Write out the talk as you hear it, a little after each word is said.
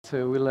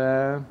So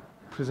we'll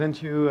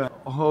present you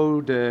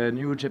how the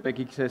new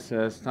JPEG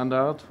XS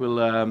standard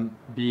will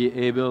be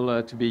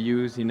able to be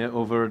used in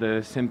over the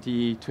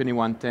SMPTE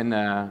 2110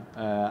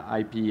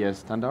 IP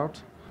standard.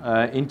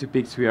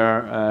 intoPIX, we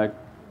are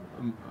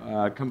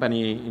a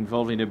company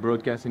involved in the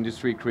broadcast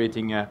industry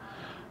creating a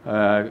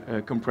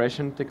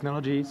compression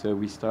technology. So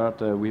we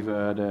start with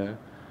the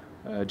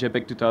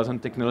JPEG 2000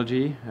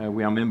 technology.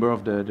 We are a member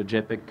of the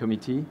JPEG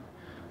committee.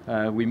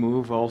 We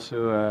move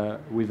also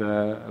with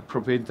a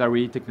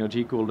proprietary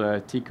technology called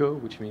TICO,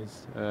 which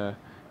means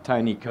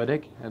tiny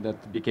codec,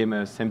 that became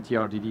a SMPTE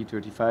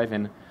RDD35.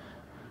 And a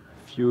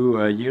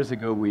few years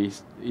ago, we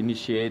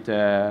initiate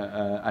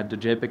at the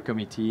JPEG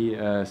committee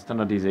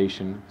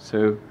standardization.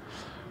 So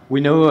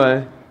we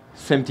know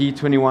SMPTE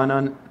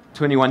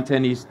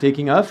 2110 is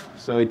taking off,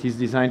 so it is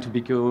designed to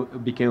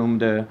become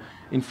the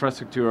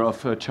infrastructure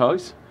of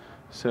choice.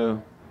 So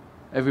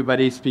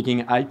everybody is speaking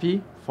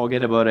IP,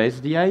 forget about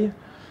SDI.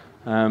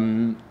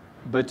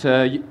 But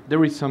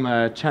there is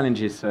some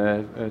challenges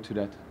to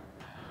that.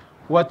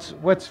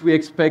 What we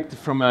expect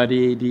from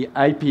the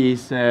IP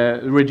is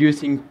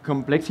reducing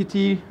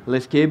complexity,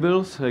 less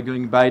cables,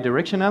 going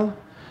bi-directional,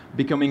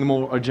 becoming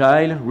more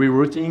agile,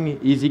 rerouting,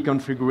 easy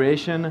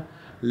configuration,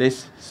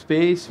 less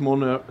space,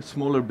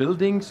 smaller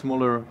buildings,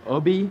 smaller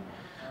hobby,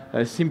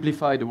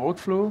 simplify the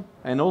workflow,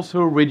 and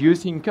also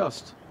reducing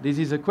cost. This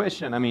is a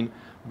question. I mean,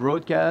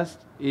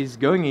 broadcast is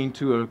going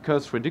into a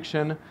cost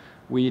reduction.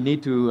 We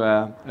need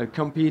to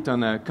compete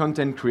on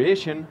content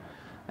creation,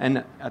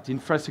 and at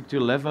infrastructure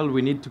level,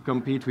 we need to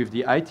compete with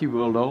the IT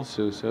world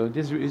also. So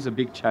this is a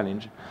big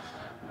challenge.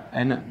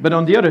 But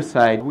on the other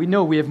side, we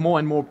know we have more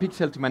and more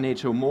pixels to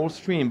manage, or more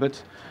stream,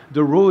 but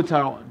the roads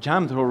are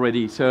jammed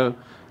already. So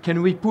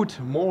can we put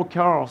more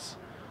cars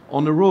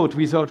on the road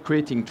without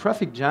creating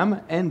traffic jam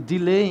and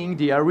delaying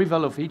the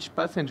arrival of each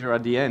passenger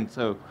at the end?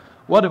 So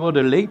what about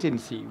the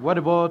latency? What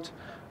about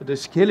the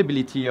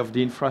scalability of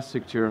the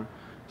infrastructure?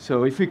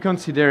 So if we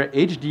consider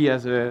HD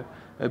as a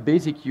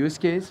basic use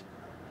case,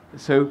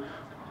 so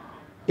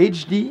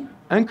HD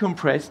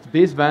uncompressed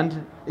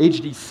baseband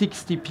HD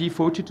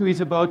 60p42 is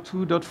about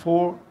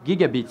 2.4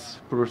 gigabits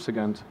per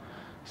second.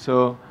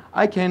 So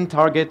I can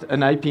target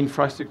an IP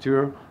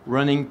infrastructure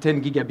running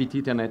 10 gigabit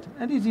Ethernet,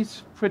 and this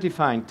is pretty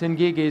fine. 10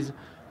 gig is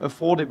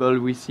affordable.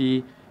 We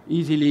see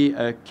easily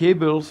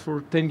cables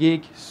for 10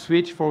 gig,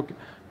 switch for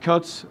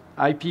CUTS,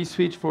 IP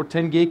switch for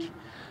 10 gig.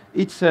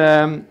 It's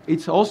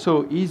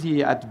also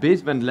easy at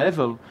baseband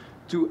level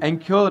to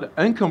encode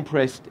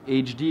uncompressed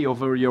HD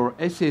over your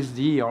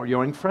SSD or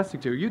your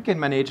infrastructure. You can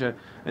manage an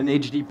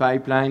HD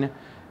pipeline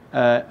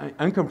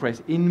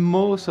uncompressed in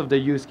most of the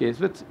use cases,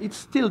 but it's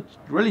still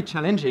really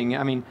challenging.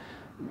 I mean,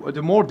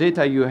 the more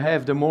data you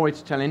have, the more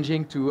it's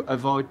challenging to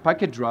avoid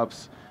packet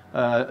drops,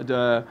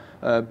 the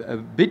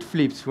bit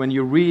flips when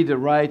you read or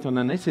write on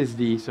an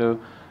SSD.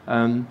 So,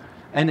 and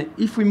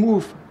if we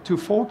move to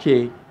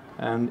 4K,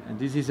 and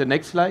this is the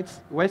next slide,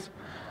 Wes.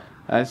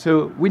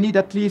 So we need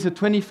at least a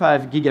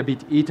 25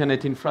 gigabit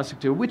Ethernet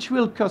infrastructure, which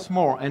will cost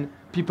more. And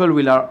people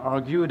will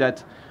argue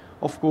that,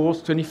 of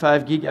course,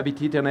 25 gigabit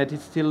Ethernet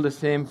is still the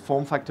same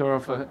form factor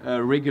of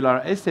a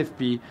regular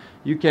SFP.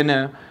 You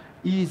can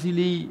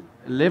easily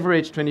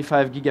leverage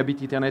 25 gigabit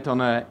Ethernet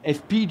on a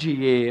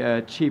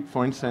FPGA chip,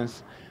 for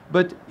instance.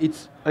 But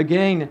it's,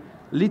 again,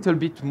 a little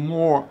bit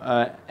more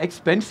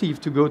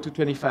expensive to go to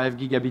 25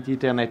 gigabit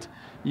Ethernet.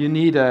 You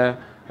need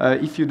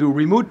if you do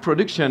remote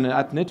production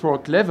at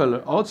network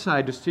level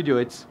outside the studio,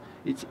 it's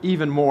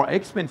even more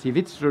expensive.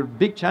 It's a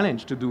big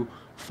challenge to do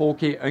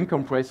 4K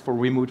uncompressed for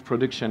remote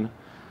production.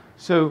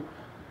 So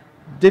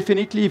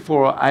definitely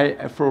for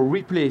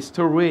replay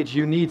storage,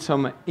 you need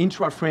some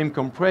intra-frame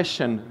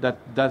compression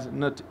that does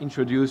not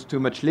introduce too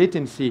much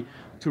latency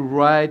to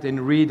write and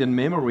read in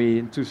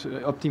memory to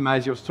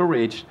optimize your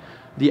storage.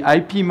 The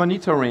IP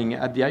monitoring,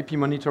 at the IP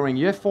monitoring,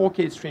 you have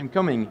 4K stream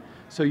coming,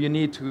 so you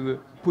need to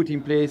put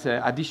in place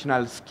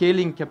additional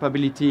scaling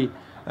capability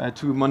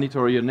to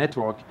monitor your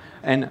network.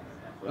 And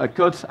a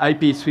CUTS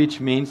IP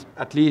switch means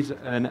at least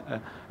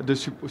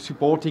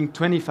supporting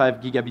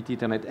 25 gigabit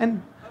Ethernet.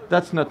 And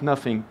that's not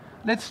nothing.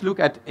 Let's look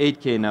at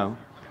 8K now.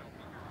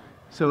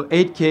 So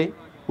 8K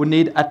would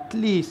need at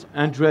least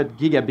 100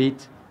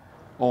 gigabit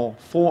or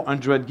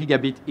 400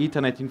 gigabit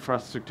Ethernet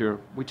infrastructure,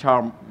 which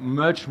are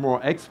much more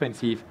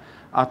expensive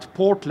at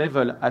port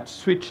level, at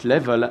switch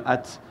level,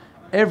 at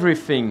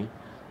everything,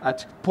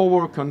 at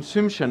power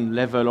consumption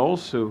level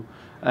also,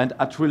 and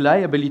at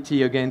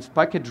reliability against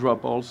packet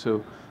drop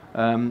also.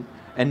 And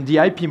the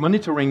IP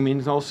monitoring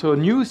means also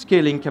new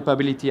scaling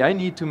capability. I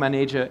need to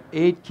manage a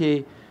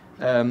 8K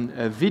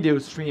video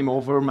stream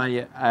over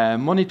my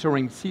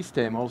monitoring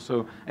system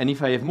also. And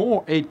if I have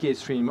more 8K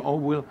stream,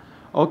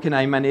 how can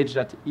I manage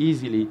that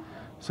easily?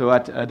 So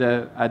at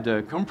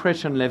the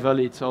compression level,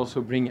 it's also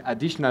bring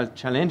additional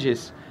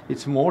challenges.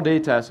 It's more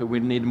data, so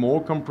we need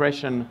more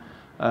compression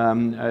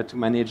to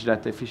manage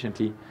that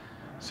efficiently.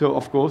 So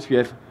of course, we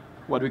have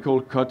what we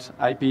call CUTS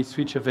IP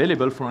switch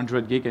available for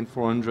 100 gig and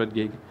 400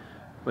 gig.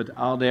 But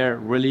are they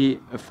really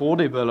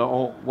affordable,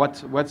 or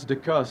what's the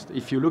cost?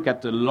 If you look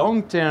at the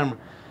long-term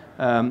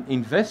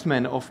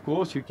investment, of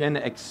course, you can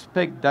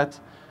expect that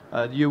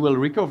you will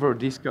recover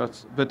these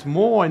costs. But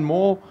more and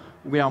more,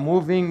 we are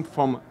moving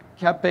from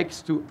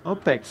CapEx to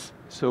OpEx.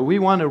 So we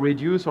want to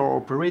reduce our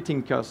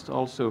operating costs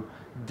also,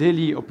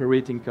 daily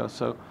operating costs.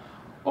 So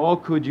how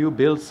could you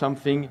build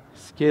something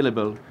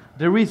scalable?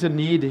 There is a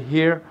need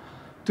here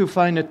to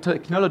find a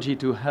technology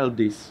to help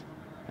this.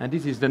 And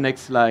this is the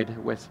next slide,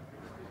 Wes.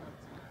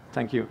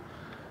 Thank you.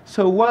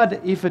 So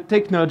what if a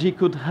technology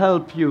could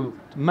help you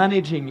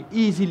managing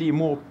easily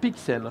more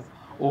pixels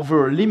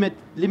over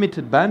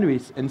limited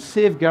bandwidth and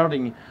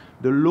safeguarding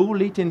the low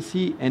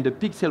latency and the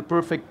pixel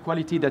perfect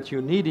quality that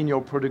you need in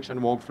your production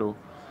workflow?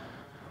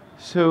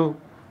 So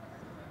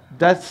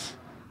that's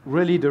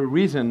really the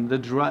reason,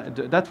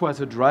 that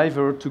was a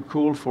driver to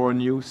call for a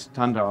new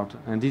standard.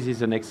 And this is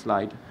the next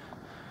slide.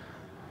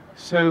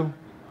 So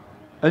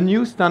a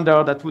new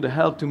standard that would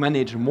help to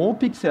manage more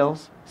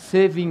pixels,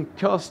 saving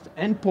cost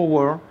and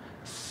power,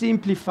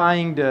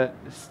 simplifying the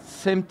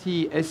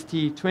SMPTE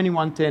ST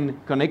 2110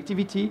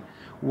 connectivity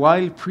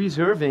while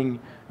preserving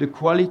the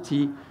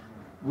quality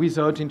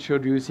without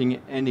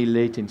introducing any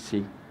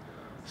latency.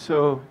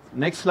 So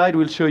next slide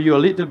will show you a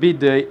little bit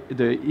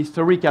the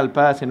historical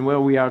path and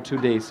where we are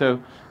today. So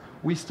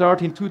we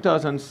start in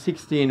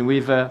 2016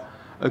 with a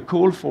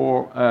call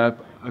for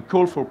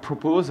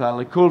proposal,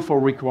 a call for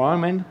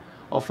requirement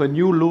of a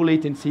new low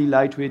latency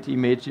lightweight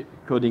image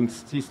coding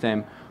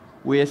system.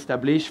 We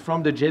established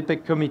from the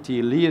JPEG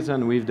committee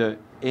liaison with the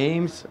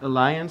AIMS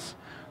Alliance,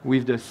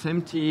 with the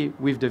SMPTE,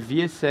 with the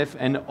VSF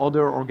and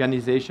other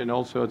organizations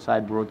also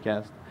outside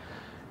broadcast.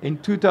 In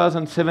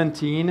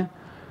 2017,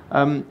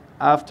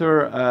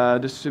 after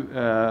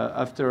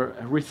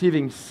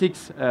receiving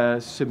 6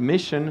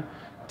 submissions,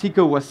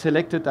 TICO was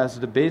selected as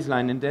the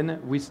baseline, and then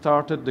we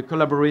started the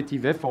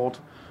collaborative effort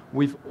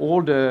with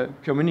all the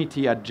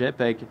community at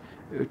JPEG,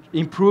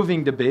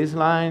 improving the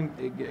baseline,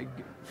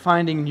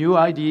 finding new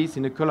ideas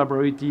in a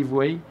collaborative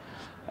way,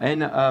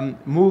 and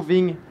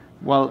moving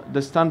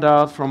the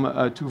standard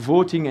from to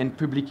voting and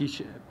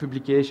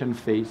publication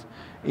phase.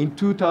 In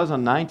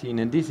 2019,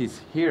 and this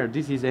is here,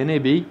 this is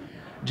NAB,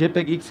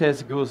 JPEG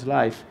XS goes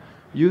live.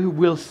 You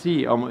will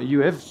see,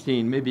 you have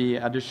seen maybe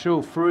at the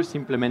show first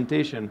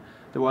implementation,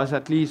 there was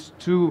at least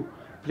 2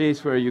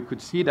 places where you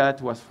could see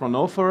that, was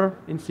Fraunhofer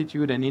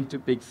Institute and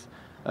intoPIX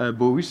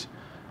booth.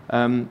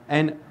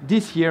 And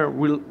this year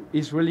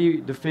is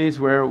really the phase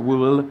where we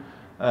will,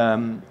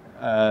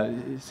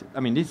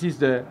 this is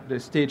the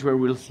stage where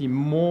we'll see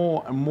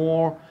more and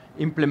more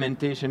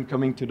implementation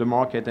coming to the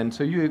market. And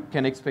so you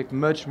can expect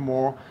much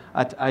more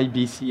at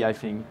IBC, I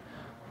think.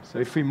 So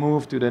if we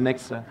move to the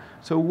next,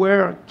 so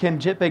where can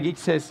JPEG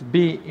XS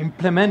be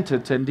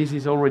implemented? And this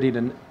is already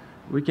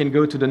we can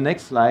go to the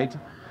next slide.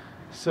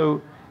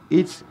 So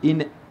it's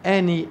in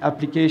any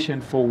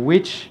application for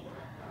which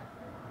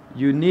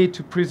you need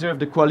to preserve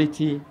the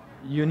quality,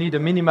 you need a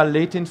minimal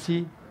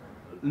latency,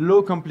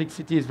 low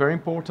complexity is very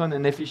important,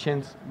 and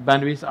efficient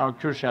bandwidth are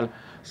crucial.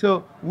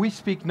 So we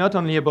speak not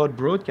only about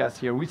broadcast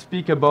here, we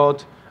speak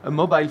about a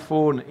mobile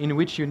phone in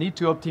which you need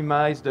to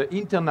optimize the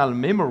internal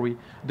memory,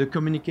 the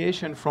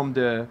communication from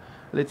the,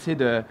 let's say,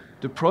 the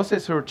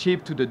processor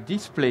chip to the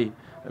display,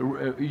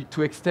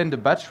 to extend the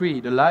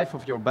battery, the life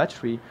of your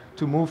battery,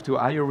 to move to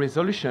higher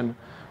resolution.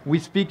 We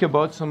speak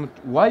about some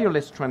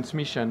wireless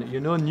transmission.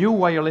 You know, new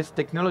wireless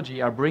technology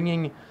are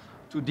bringing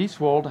to this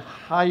world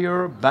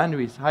higher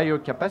bandwidth, higher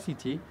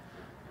capacity,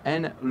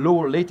 and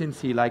lower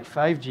latency like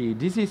 5G.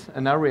 This is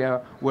an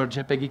area where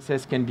JPEG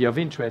XS can be of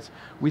interest.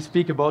 We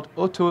speak about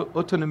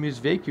autonomous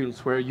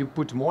vehicles where you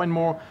put more and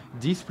more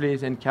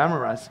displays and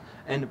cameras,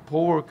 and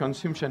power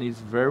consumption is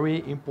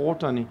very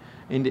important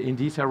in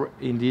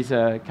this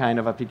kind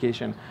of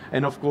application.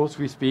 And of course,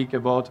 we speak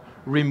about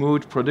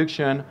remote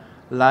production,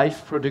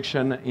 live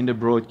production in the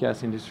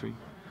broadcast industry.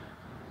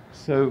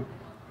 So,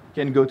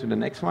 can go to the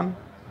next one.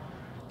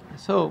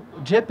 So,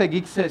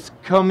 JPEG XS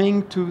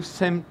coming to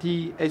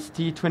SMPTE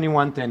ST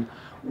 2110.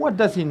 What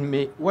does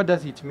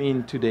it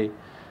mean today?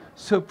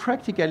 So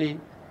practically,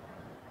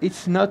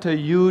 it's not a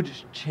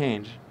huge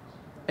change.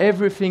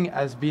 Everything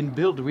has been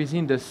built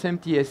within the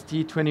SMPTE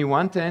ST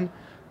 2110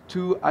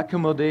 to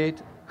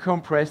accommodate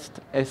compressed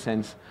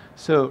essence.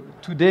 So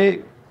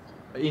today,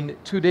 in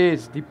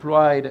today's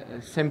deployed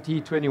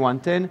SMPTE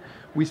 2110,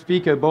 we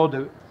speak about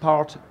the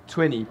part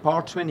 20.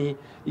 Part 20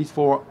 is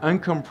for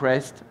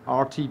uncompressed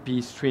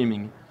RTP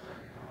streaming.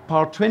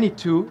 Part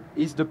 22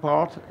 is the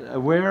part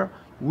where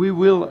we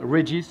will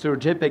register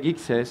JPEG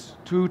XS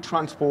to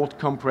transport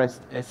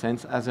compressed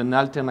essence as an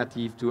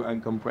alternative to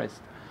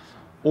uncompressed.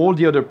 All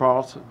the other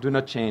parts do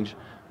not change.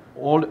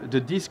 All the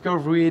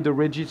discovery, the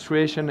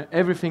registration,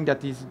 everything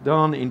that is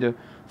done in the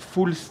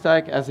full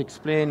stack as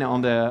explained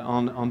on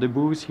the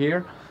booth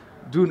here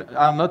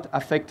are not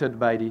affected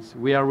by this.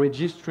 We are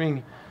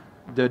registering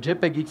the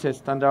JPEG XS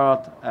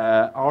standard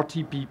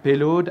RTP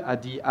payload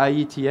at the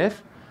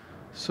IETF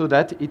so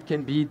that it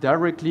can be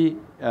directly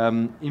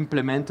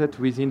implemented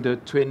within the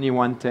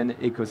 2110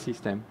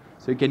 ecosystem.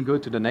 So you can go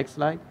to the next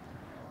slide.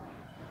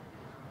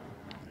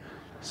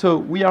 So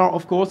we are,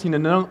 of course, in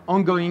an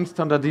ongoing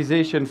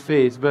standardization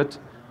phase, but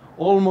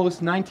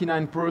almost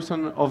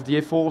 99% of the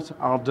efforts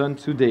are done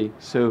today.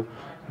 So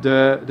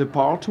the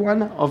part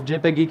one of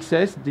JPEG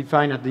XS,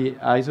 defined at the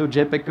ISO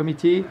JPEG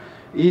committee,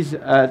 is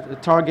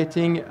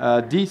targeting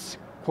this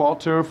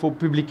quarter for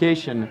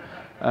publication.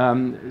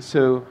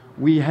 So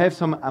we have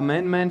some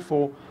amendment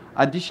for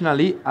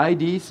additionally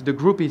IDs. The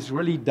group is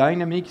really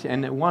dynamic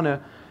and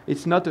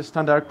it's not a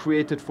standard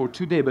created for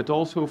today, but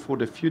also for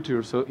the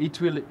future. So it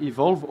will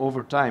evolve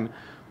over time.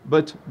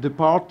 But the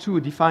part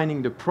two,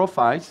 defining the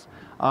profiles,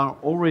 are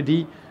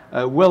already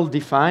well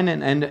defined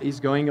and is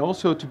going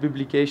also to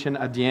publication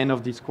at the end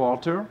of this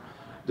quarter.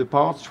 The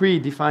part three,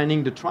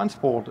 defining the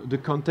transport, the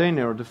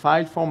container, the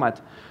file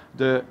format,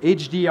 the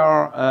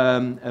HDR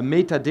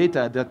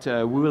metadata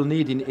that we will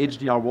need in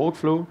HDR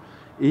workflow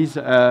is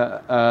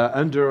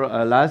under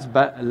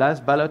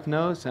last ballot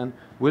notes and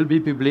will be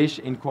published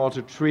in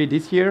quarter three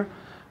this year,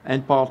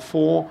 and part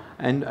four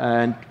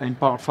and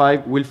part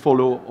five will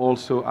follow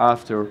also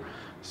after.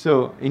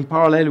 So in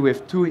parallel, we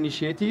have two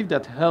initiatives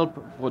that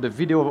help for the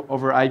video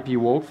over IP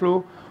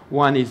workflow.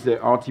 One is the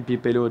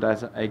RTP payload,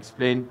 as I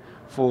explained,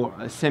 for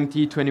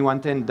SMPTE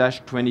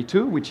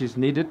 2110-22, which is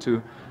needed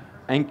to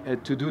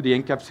do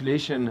the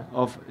encapsulation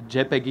of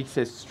JPEG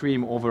XS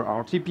stream over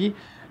RTP.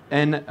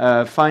 And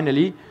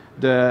finally,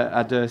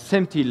 at the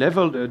SMPTE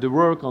level, the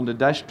work on the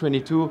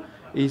 -22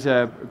 is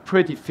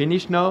pretty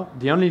finished now.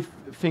 The only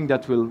thing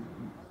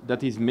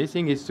that is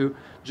missing is to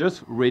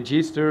just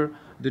register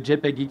the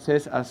JPEG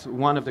XS as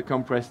one of the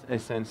compressed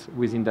essence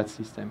within that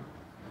system.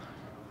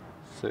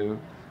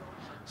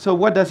 So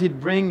what does it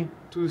bring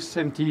to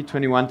SMPTE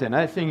 2110?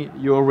 I think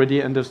you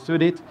already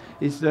understood it.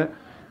 It's the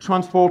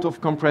transport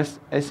of compressed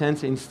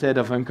essence instead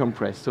of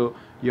uncompressed. So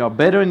you are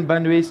better in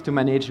bandwidth to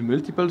manage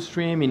multiple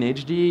streams in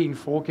HD, in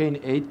 4K, in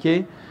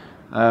 8K.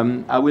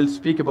 I will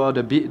speak about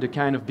the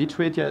kind of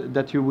bitrate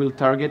that you will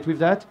target with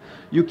that.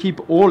 You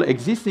keep all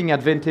existing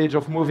advantage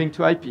of moving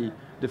to IP,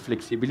 the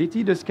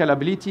flexibility, the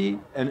scalability,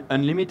 and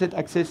unlimited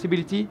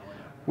accessibility,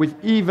 with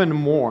even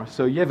more.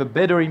 So you have a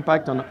better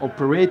impact on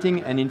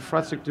operating and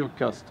infrastructure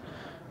cost.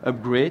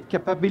 Upgrade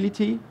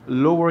capability,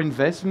 lower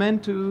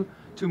investment to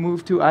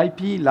move to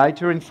IP,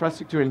 lighter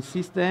infrastructure and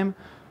system,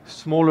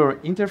 smaller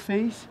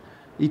interface.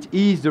 It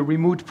is the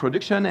remote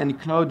production and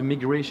cloud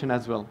migration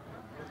as well.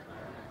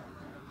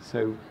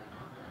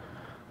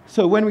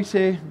 So when we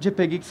say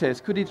JPEG XS,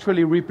 could it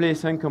really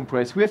replace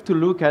uncompressed? We have to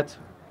look at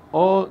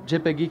how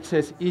JPEG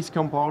XS is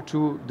compared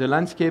to the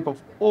landscape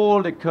of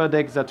all the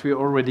codecs that we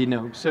already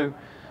know. So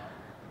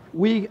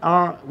we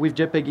are, with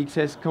JPEG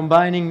XS,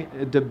 combining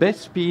the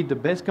best speed, the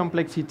best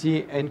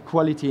complexity, and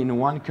quality in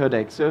one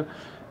codec. So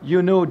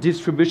you know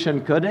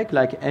distribution codec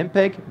like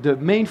MPEG, the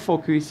main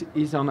focus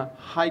is on a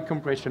high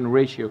compression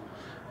ratio.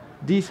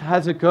 This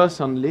has a cost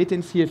on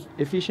latency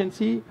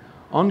efficiency,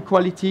 on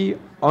quality,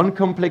 on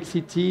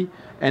complexity,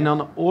 and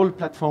on all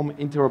platform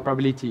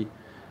interoperability.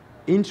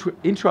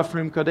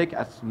 Intra-frame codec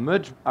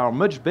are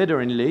much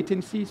better in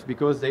latencies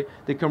because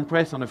they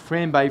compress on a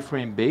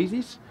frame-by-frame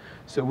basis.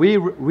 So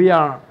we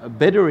are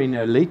better in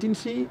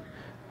latency.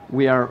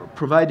 We are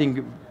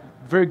providing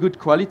very good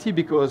quality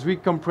because we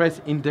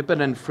compress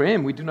independent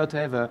frame. We do not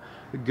have a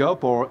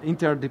gap or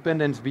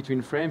interdependence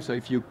between frames. So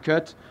if you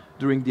cut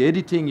during the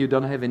editing, you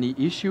don't have any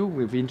issue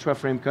with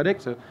intra-frame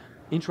codec. So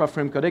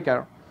intra-frame codec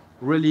are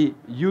really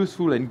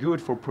useful and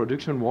good for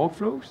production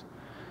workflows.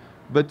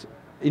 But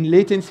in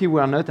latency, we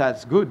are not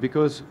as good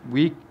because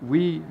we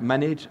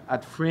manage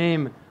at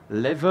frame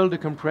level the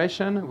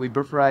compression. We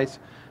bufferize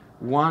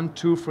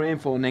 1-2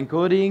 frames for an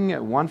encoding,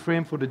 1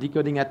 frame for the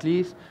decoding at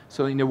least.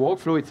 So in the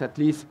workflow, it's at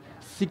least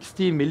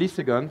 60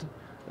 milliseconds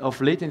of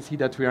latency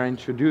that we are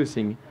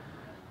introducing.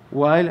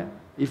 While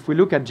if we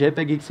look at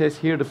JPEG XS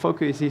here, the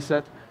focus is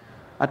that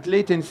at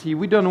latency,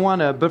 we don't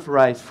want to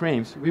bufferize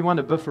frames. We want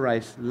to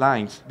bufferize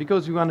lines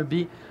because we want to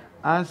be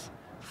as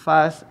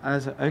fast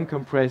as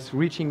uncompressed,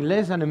 reaching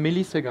less than a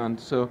millisecond.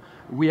 So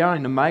we are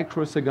in a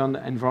microsecond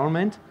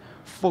environment,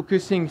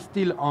 focusing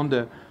still on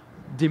the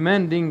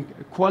demanding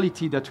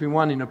quality that we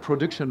want in a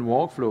production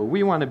workflow.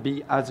 We want to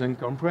be as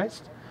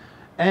uncompressed.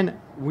 And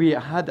we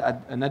had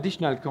an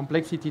additional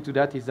complexity to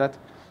that is that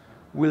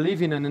we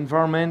live in an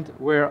environment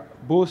where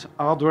both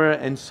hardware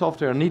and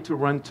software need to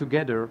run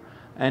together.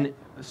 And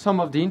some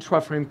of the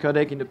intra-frame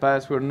codec in the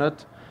past were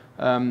not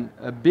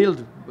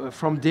built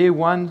from day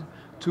one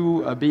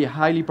to be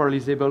highly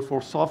parallelizable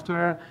for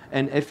software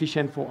and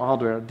efficient for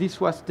hardware. This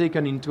was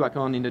taken into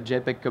account in the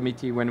JPEG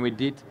committee when we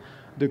did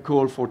the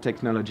call for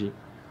technology.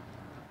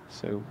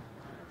 So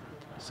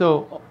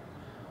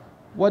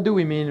what do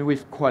we mean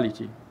with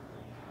quality?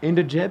 In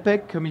the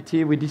JPEG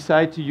committee, we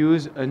decided to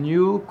use a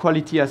new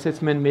quality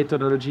assessment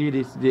methodology.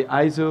 This is the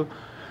ISO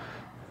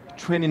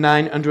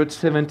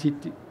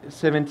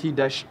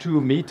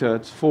 2970-2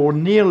 methods for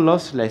near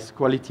lossless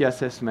quality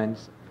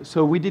assessments.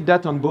 So we did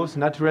that on both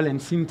natural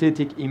and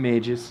synthetic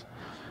images.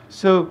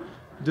 So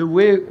the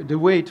way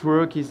it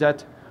works is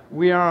that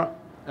we are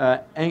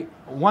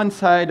one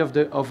side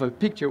of a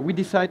picture. We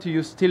decide to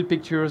use still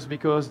pictures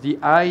because the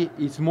eye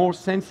is more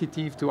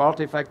sensitive to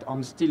artifact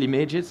on still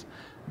images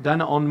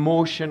than on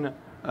motion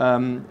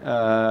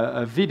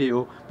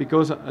video,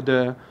 because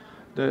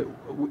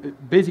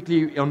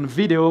basically on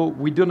video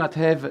we do not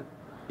have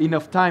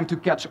enough time to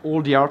catch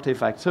all the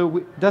artifacts.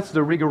 So that's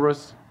the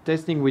rigorous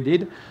testing we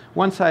did.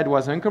 One side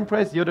was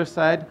uncompressed, the other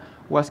side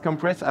was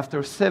compressed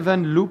after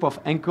 7 loops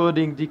of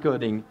encoding,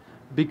 decoding,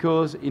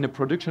 because in a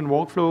production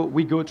workflow,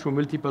 we go through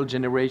multiple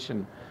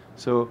generations.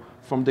 So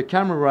from the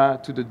camera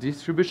to the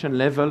distribution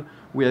level,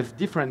 we have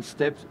different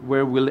steps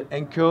where we'll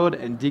encode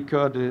and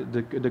decode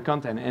the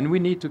content, and we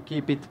need to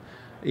keep it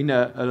in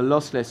a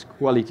lossless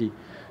quality.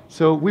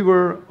 So we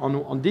were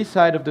on this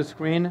side of the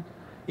screen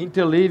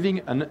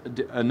interleaving an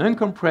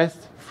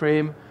uncompressed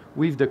frame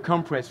with the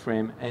compressed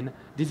frame, and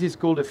this is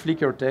called a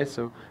flicker test.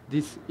 So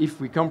this, if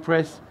we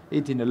compress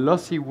it in a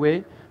lossy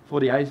way for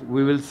the eyes,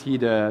 we will see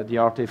the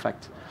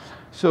artifact.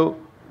 So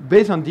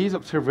based on this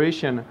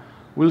observation,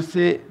 we'll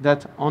say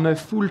that on a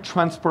full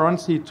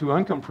transparency to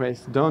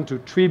uncompressed down to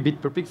 3 bits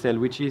per pixel,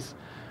 which is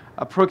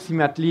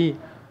approximately,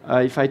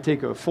 if I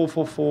take a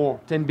 444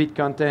 10-bit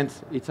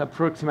content, it's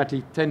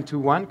approximately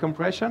 10:1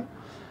 compression.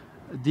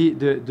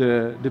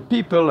 The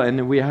people,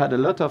 and we had a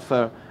lot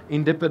of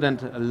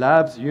independent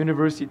labs,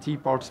 university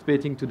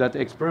participating to that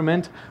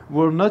experiment,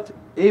 were not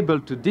able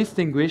to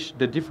distinguish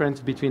the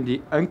difference between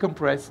the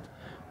uncompressed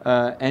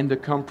and the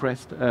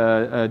compressed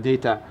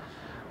data.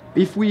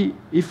 If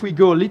we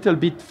go a little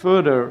bit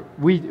further,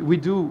 we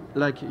do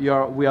like we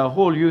are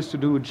all used to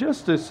do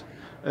just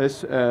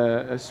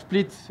a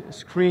split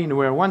screen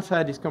where one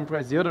side is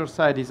compressed, the other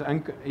side is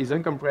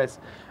uncompressed,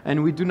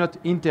 and we do not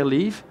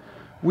interleave.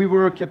 We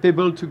were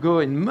capable to go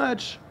in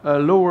much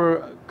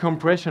lower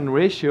compression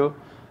ratio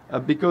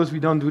because we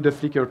don't do the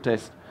flicker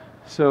test.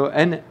 So,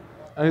 and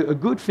a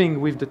good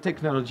thing with the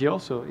technology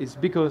also is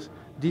because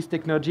this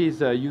technology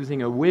is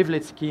using a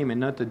wavelet scheme and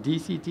not a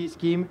DCT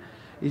scheme,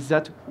 is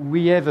that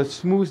we have a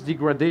smooth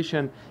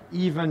degradation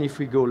even if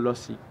we go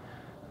lossy.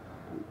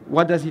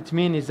 What does it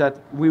mean is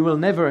that we will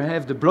never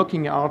have the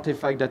blocking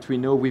artifact that we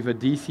know with a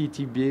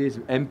DCT-based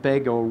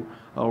MPEG or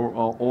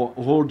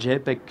whole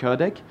JPEG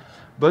codec,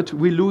 but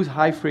we lose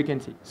high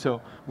frequency.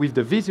 So with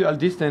the visual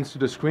distance to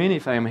the screen,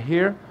 if I am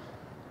here,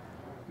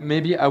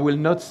 maybe I will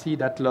not see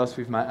that loss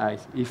with my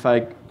eyes. If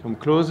I come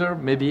closer,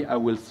 maybe I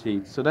will see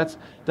it. So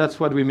that's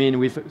what we mean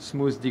with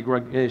smooth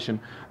degradation,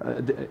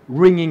 the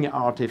ringing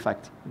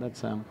artifact.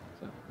 That's so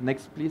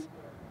next, please.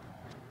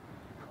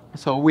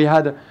 So we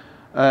had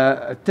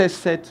a test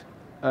set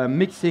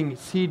mixing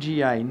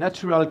CGI,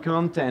 natural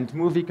content,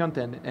 movie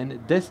content,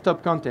 and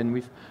desktop content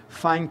with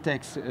fine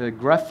text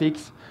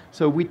graphics.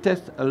 So we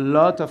test a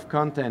lot of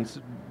contents,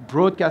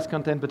 broadcast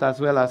content, but as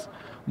well as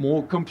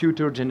more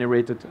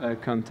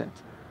computer-generated content.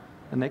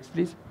 Next,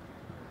 please.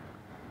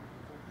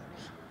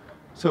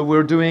 So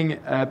we're doing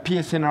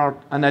PSNR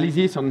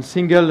analysis on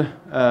single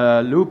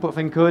loop of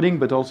encoding,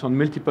 but also on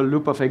multiple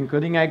loop of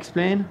encoding, I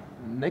explained.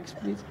 Next,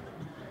 please.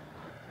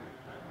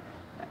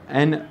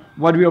 And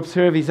what we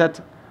observe is that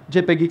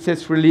JPEG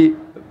XS really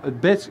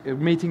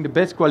meeting the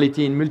best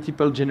quality in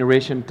multiple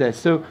generation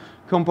tests. So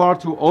compared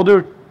to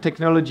other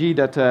technology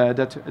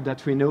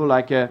that we know,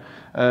 like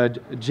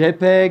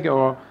JPEG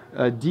or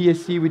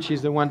DSC, which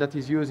is the one that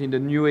is used in the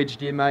new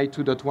HDMI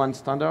 2.1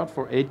 standard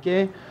for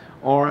 8K,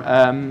 or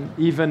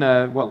even,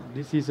 well,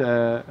 this is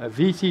a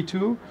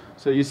VC2.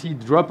 So you see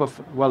drop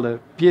of, well, the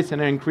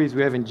PSNR increase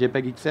we have in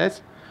JPEG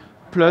XS,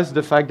 plus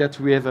the fact that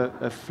we have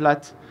a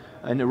flat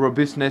and a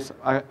robustness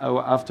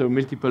after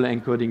multiple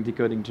encoding,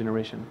 decoding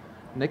generation.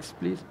 Next,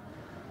 please.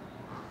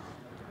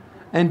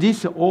 And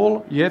this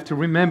all, you have to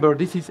remember,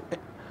 this is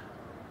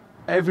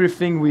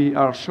everything we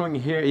are showing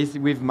here is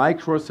with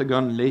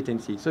microsecond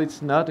latency. So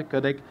it's not a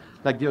codec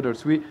like the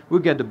others. We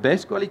get the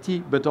best quality,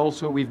 but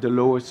also with the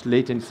lowest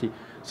latency.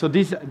 So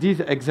this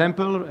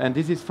example, and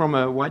this is from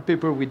a white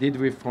paper we did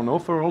with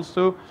Fraunhofer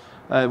also,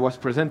 was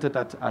presented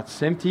at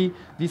SMPTE.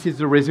 This is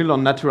the result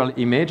on natural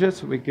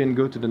images. We can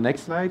go to the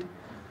next slide.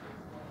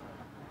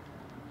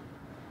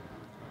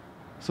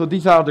 So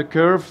these are the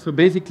curves. So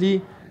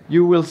basically,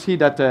 you will see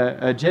that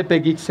a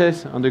JPEG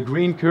XS on the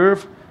green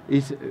curve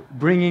is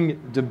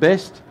bringing the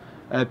best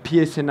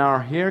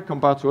PSNR here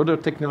compared to other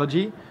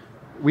technology,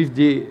 with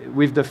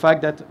the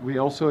fact that we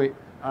also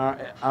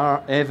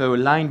have a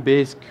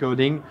line-based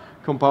coding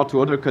compared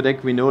to other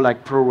codec we know,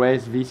 like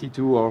ProRes,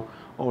 VC2,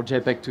 or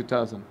JPEG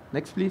 2000.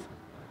 Next, please.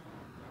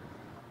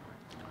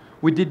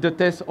 We did the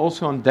test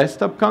also on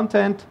desktop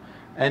content,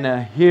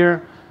 and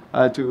here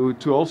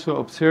to also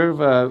observe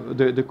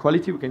the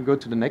quality, we can go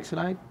to the next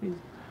slide, please.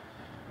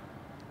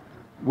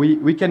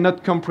 We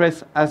cannot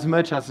compress as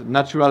much as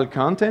natural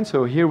content,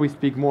 so here we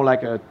speak more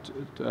like a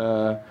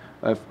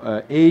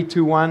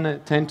 8:1,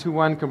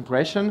 10:1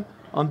 compression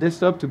on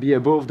desktop to be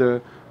above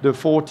the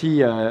 40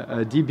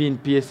 dB in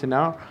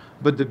PSNR,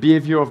 but the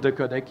behavior of the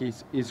codec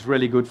is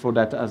really good for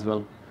that as well.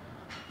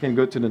 You can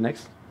go to the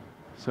next.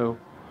 So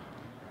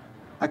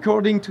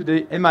according to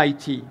the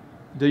MIT,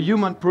 the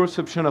human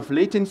perception of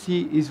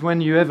latency is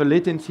when you have a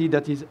latency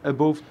that is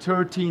above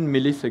 13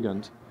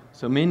 milliseconds.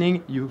 So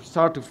meaning you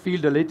start to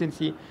feel the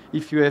latency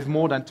if you have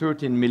more than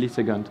 13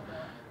 milliseconds.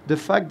 The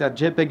fact that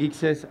JPEG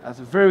XS has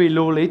a very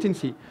low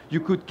latency, you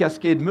could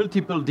cascade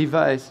multiple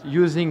devices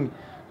using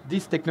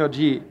this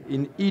technology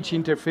in each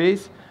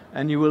interface,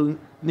 and you will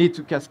need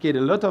to cascade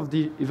a lot of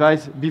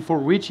devices before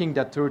reaching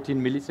that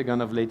 13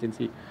 milliseconds of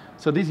latency.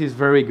 So this is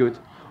very good.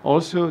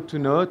 Also to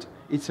note,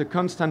 it's a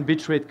constant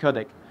bitrate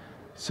codec.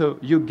 So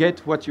you get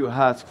what you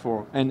ask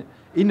for. And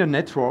in a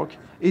network,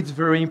 it's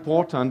very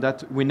important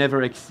that we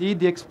never exceed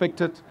the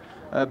expected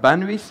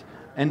bandwidth,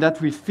 and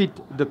that we fit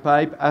the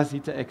pipe as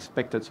it's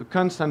expected. So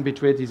constant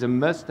bitrate is a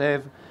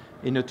must-have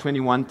in a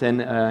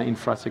 2110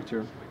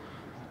 infrastructure.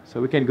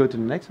 So we can go to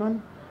the next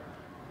one.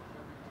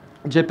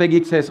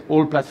 JPEG XS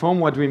all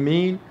platform, what do we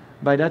mean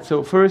by that?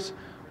 So first,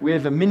 we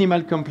have a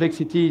minimal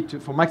complexity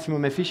for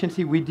maximum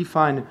efficiency. We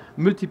define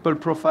multiple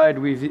profiles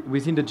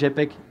within the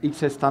JPEG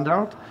XS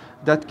standard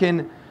that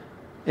can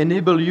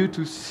enable you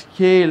to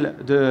scale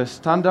the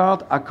standard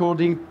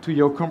according to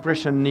your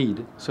compression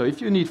need. So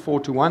if you need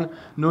 4:1,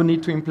 no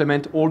need to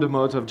implement all the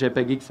modes of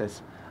JPEG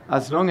XS,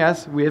 as long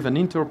as we have an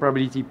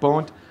interoperability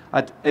point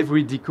at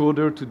every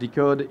decoder to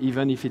decode,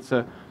 even if it's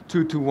a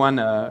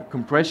 2:1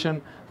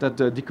 compression, that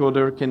the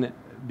decoder can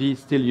be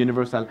still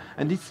universal.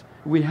 And this,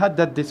 we had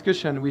that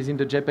discussion within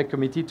the JPEG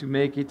committee to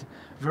make it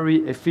very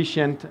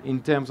efficient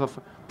in terms of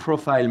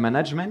profile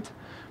management.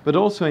 But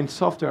also in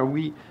software,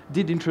 we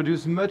did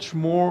introduce much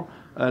more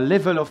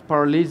level of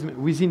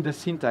parallelism within the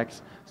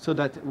syntax, so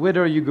that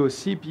whether you go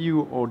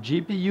CPU or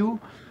GPU,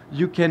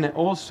 you can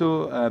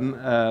also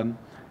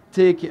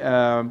take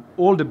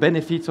all the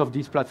benefits of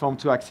this platform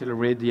to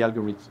accelerate the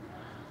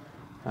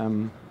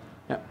algorithm.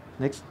 Yeah,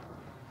 next.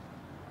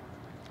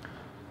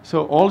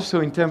 So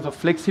also in terms of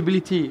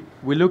flexibility,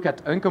 we look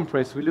at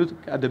uncompressed, we look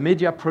at the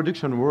media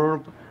production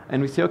world,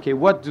 and we say, okay,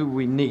 what do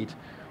we need?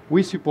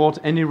 We support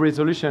any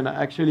resolution,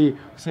 actually,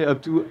 say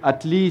up to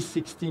at least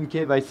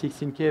 16K by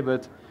 16K,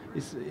 but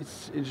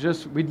it's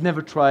just, we'd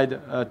never tried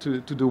to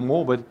do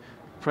more, but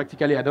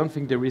practically I don't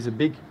think there is a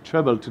big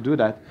trouble to do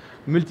that.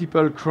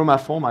 Multiple chroma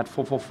format,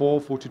 444,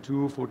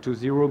 422,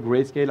 420,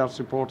 grayscale are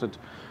supported.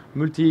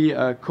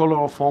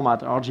 Multi-color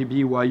format,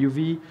 RGB,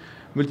 YUV,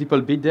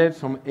 multiple bit depth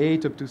from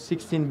 8 up to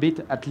 16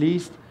 bit at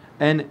least,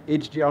 and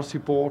HDR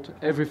support.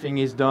 Everything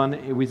is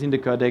done within the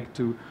codec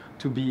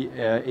to be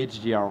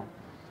HDR.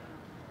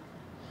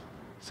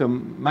 So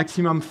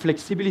maximum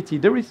flexibility.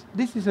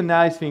 This is a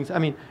nice thing. I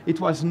mean,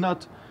 it was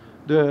not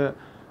the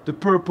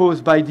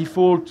purpose by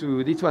default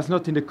it was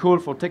not in the call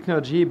for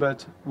technology,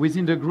 but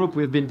within the group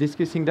we've been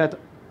discussing that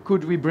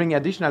could we bring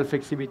additional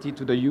flexibility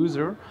to the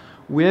user?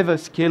 We have a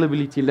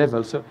scalability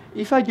level. So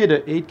if I get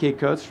an 8K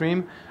cut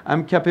stream,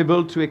 I'm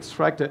capable to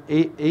extract an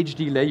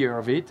HD layer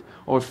of it,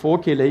 or a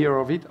 4K layer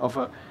of it, of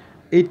a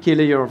 8K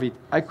layer of it.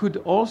 I could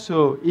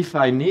also, if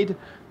I need,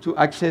 to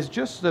access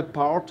just the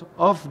part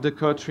of the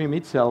cut stream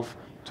itself,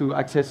 to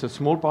access a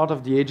small part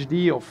of the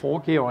HD or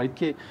 4K or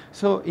 8K.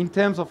 So in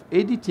terms of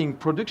editing,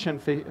 production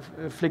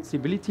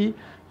flexibility,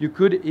 you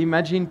could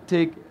imagine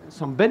take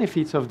some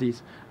benefits of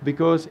this,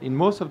 because in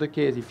most of the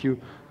case, if you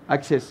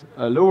access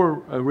a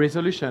lower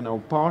resolution or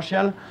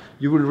partial,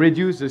 you will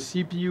reduce the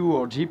CPU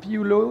or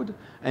GPU load,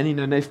 and in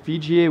an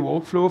FPGA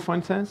workflow, for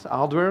instance,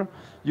 hardware,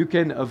 you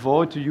can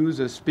avoid to use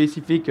a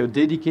specific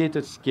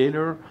dedicated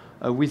scaler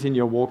within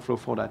your workflow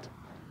for that.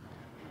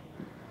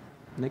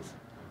 Next.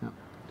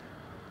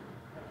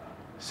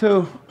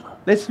 So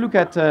let's look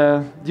at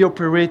the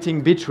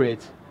operating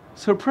bitrate.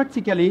 So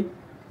practically,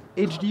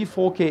 HD,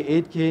 4K,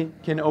 8K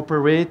can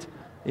operate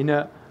in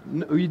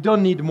you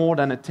don't need more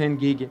than a 10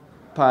 gig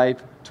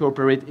pipe to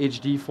operate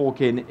HD,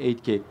 4K, and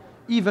 8K.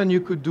 Even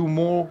you could do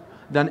more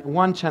than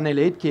one channel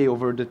 8K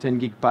over the 10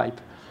 gig pipe.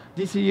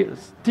 This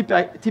is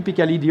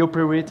typically the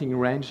operating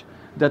range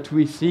that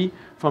we see.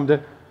 From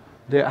the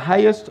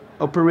highest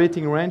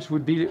operating range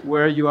would be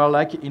where you are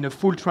like in a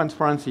full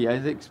transparency.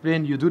 As I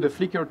explained, you do the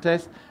flicker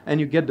test and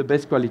you get the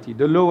best quality.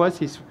 The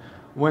lowest is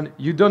when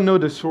you don't know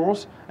the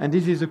source, and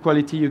this is the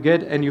quality you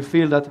get, and you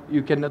feel that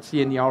you cannot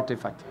see any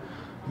artifact.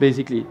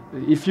 Basically,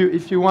 if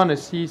you want to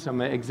see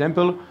some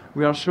example,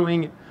 we are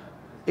showing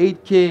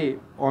 8K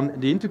on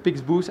the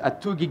intoPIX booth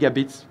at 2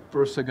 gigabits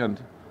per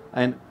second,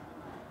 and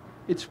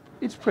it's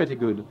pretty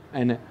good.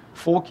 And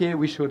 4K,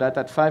 we show that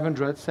at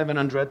 500,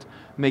 700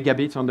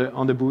 megabits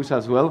on the booth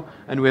as well,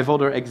 and we have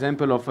other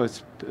example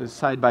of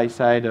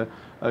side-by-side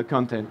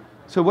content.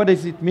 So what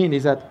does it mean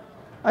is that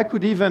I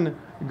could even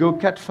go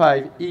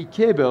Cat5e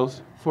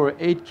cables for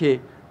 8K.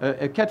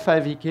 A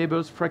Cat5e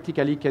cables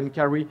practically can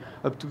carry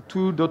up to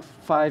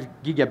 2.5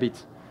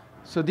 gigabits.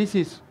 So this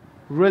is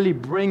really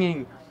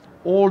bringing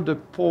all the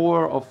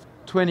power of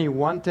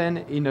 2110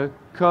 in a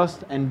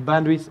cost and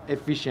bandwidth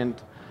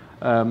efficient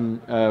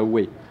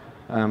way.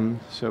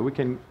 So we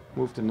can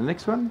move to the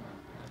next one.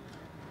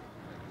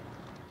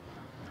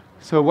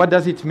 So what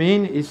does it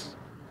mean is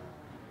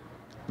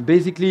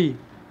basically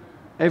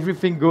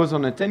everything goes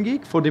on a 10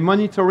 gig. For the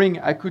monitoring,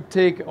 I could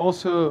take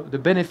also the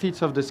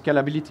benefits of the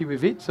scalability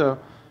with it. So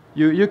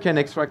You can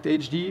extract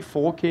HD,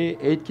 4K,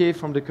 8K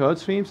from the code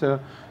stream. So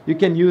you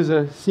can use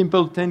a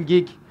simple 10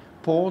 gig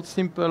port,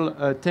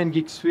 simple 10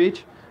 gig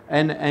switch,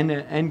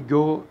 and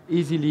go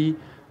easily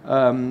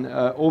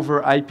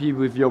over IP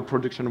with your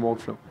production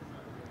workflow.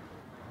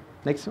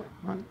 Next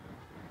one.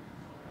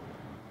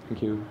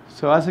 Thank you.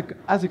 So as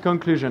a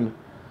conclusion,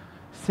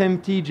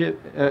 JPEG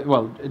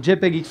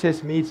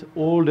XS meets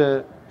all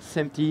the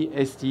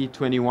SMPTE ST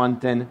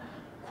 2110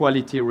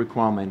 quality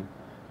requirement: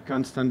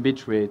 constant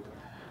bitrate,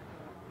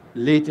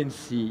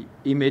 latency,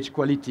 image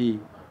quality,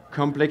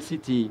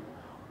 complexity,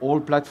 all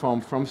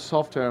platform from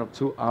software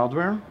to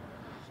hardware.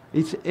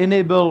 It's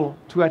enabled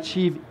to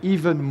achieve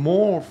even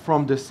more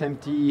from the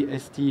SMPTE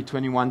ST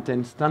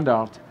 2110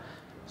 standard,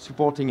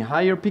 supporting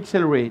higher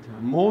pixel rate,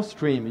 more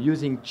stream,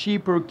 using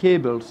cheaper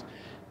cables,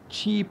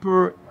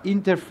 cheaper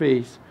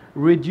interface,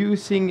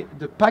 reducing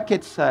the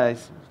packet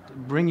size,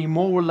 bringing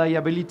more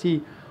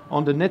reliability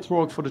on the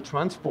network for the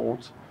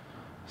transport.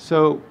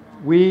 So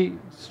we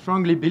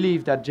strongly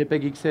believe that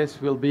JPEG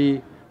XS will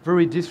be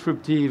very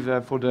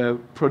disruptive for the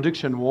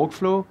production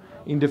workflow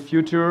in the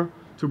future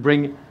to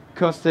bring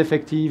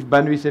cost-effective,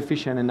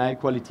 bandwidth-efficient, and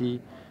high-quality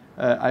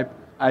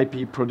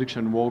IP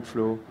production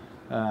workflow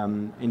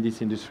in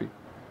this industry.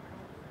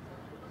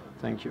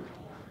 Thank you.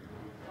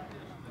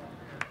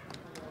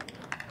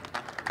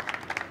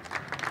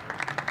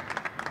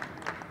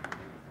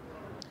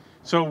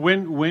 So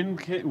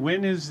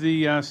when is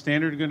the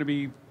standard going to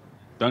be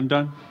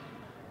done?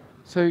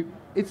 So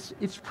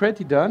it's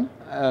pretty done,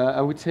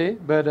 I would say,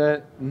 but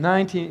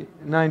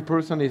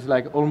 99% is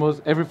like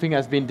almost everything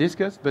has been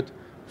discussed, but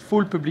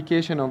full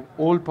publication of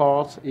all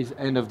parts is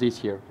end of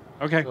this year.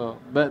 Okay. So,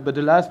 but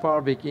the last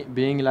part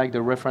being like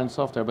the reference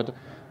software, but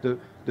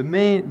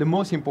the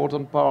most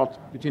important part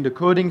between the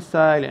coding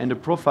style and the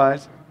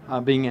profiles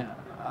are being,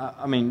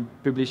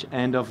 published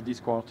end of this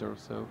quarter.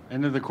 So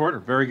end of the quarter.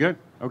 Very good.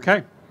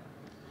 Okay.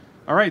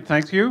 All right.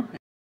 Thanks you.